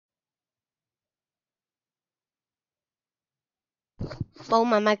Oh,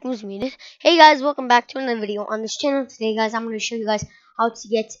 my mic was muted. Hey guys, welcome back to another video on this channel. Today guys, I'm going to show you guys how to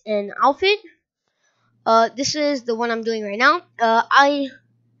get an outfit. This is the one I'm doing right now. I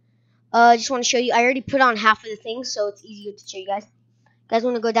just want to show you, I already put on half of the things, so it's easier to show you guys. You guys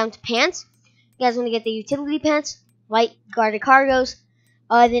want to go down to pants. You guys want to get the utility pants, white guarded cargos.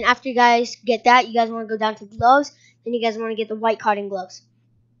 Then after you guys get that, you guys want to go down to gloves. Then you guys want to get the white cotton gloves.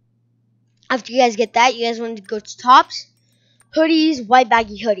 After you guys get that, you guys want to go to tops, hoodies, white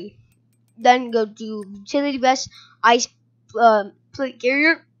baggy hoodie. Then go to utility vest, ice plate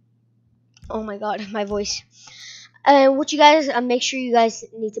carrier. Oh my god, my voice. And what you guys make sure you guys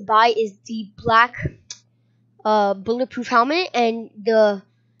need to buy is the black bulletproof helmet and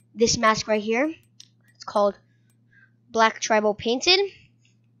this mask right here. It's called black tribal painted.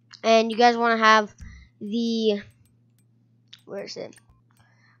 And you guys want to have the, where is it?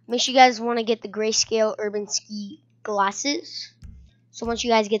 Make sure you guys want to get the grayscale urban ski glasses. So once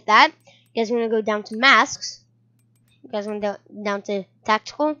you guys get that, you guys want to go down to masks. You guys want to go down to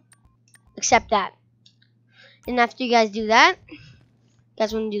tactical. Accept that. And after you guys do that, you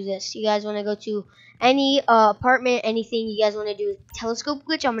guys want to do this. You guys want to go to any apartment, anything you guys want to do telescope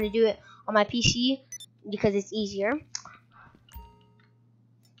glitch. I'm going to do it on my PC because it's easier.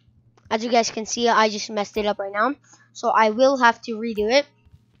 As you guys can see, I just messed it up right now. So I will have to redo it.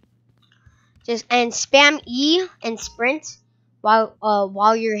 And spam E and sprint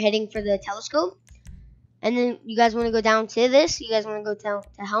while you're heading for the telescope. And then you guys want to go down to this. You guys want to go down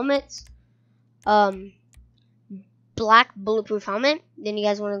to helmets. Black bulletproof helmet. Then you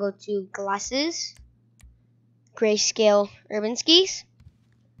guys want to go to glasses. Grayscale urban skis.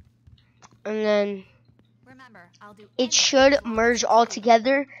 And then it should merge all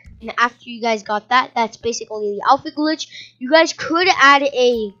together. And after you guys got that, that's basically the outfit glitch. You guys could add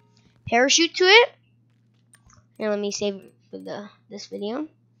a parachute to it. Here, let me save it for this video.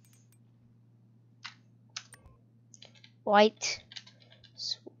 White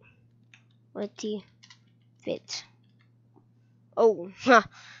sweaty fit. Oh, huh.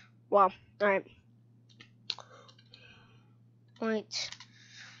 Wow. Alright. White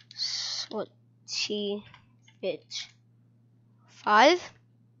sweaty fit 5.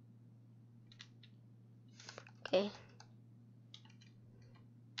 Okay.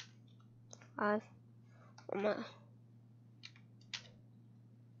 5.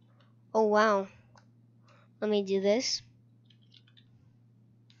 Oh wow. Let me do this.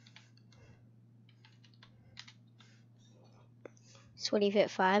 Sweaty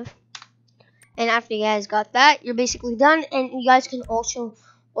fit 5. And after you guys got that, you're basically done. And you guys can also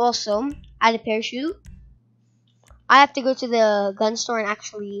add a parachute. I have to go to the gun store and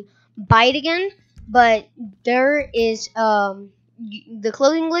actually buy it again. But there is the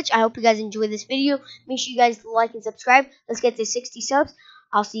clothing glitch. I hope you guys enjoyed this video. Make sure you guys like and subscribe. Let's get to 60 subs.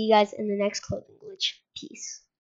 I'll see you guys in the next clothing glitch. Peace.